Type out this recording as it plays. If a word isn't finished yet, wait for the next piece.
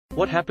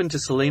What happened to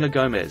Selena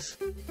Gomez?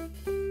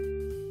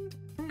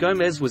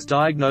 Gomez was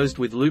diagnosed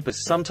with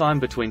lupus sometime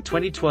between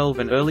 2012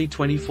 and early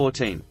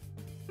 2014.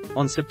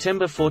 On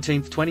September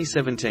 14,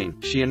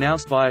 2017, she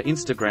announced via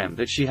Instagram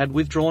that she had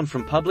withdrawn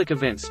from public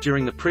events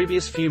during the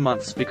previous few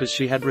months because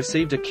she had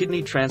received a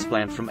kidney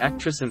transplant from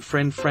actress and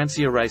friend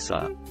Francia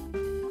Racer.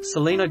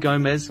 Selena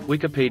Gomez,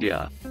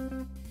 Wikipedia.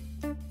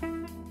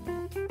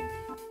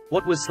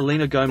 What was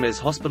Selena Gomez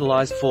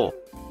hospitalized for?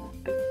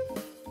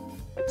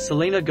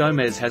 Selena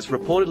Gomez has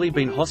reportedly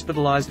been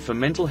hospitalized for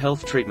mental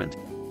health treatment.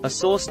 A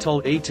source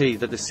told ET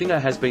that the singer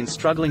has been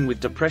struggling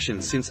with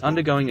depression since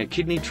undergoing a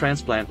kidney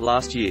transplant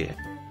last year.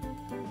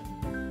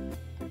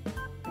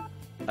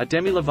 Are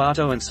Demi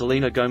Lovato and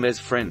Selena Gomez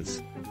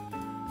friends?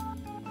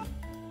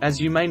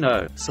 As you may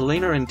know,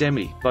 Selena and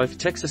Demi, both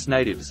Texas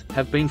natives,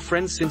 have been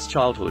friends since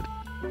childhood.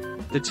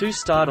 The two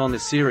starred on the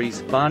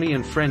series Barney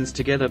and Friends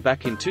together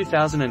back in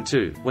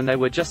 2002, when they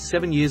were just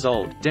 7 years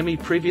old. Demi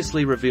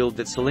previously revealed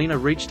that Selena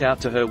reached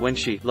out to her when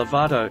she,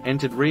 Lovato,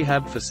 entered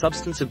rehab for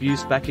substance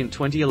abuse back in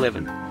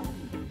 2011.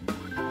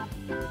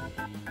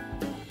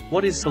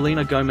 What is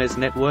Selena Gomez's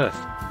net worth?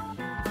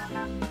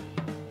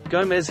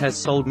 Gomez has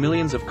sold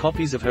millions of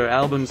copies of her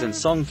albums and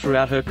songs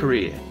throughout her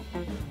career.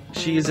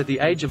 She is at the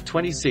age of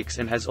 26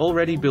 and has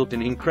already built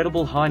an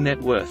incredible high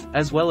net worth,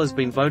 as well as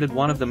been voted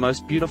one of the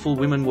most beautiful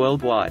women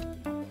worldwide.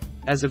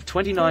 As of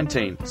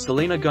 2019,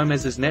 Selena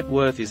Gomez's net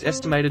worth is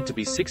estimated to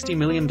be $60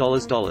 million.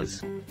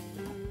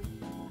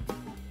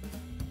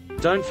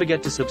 Don't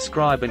forget to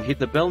subscribe and hit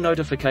the bell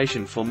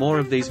notification for more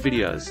of these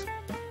videos.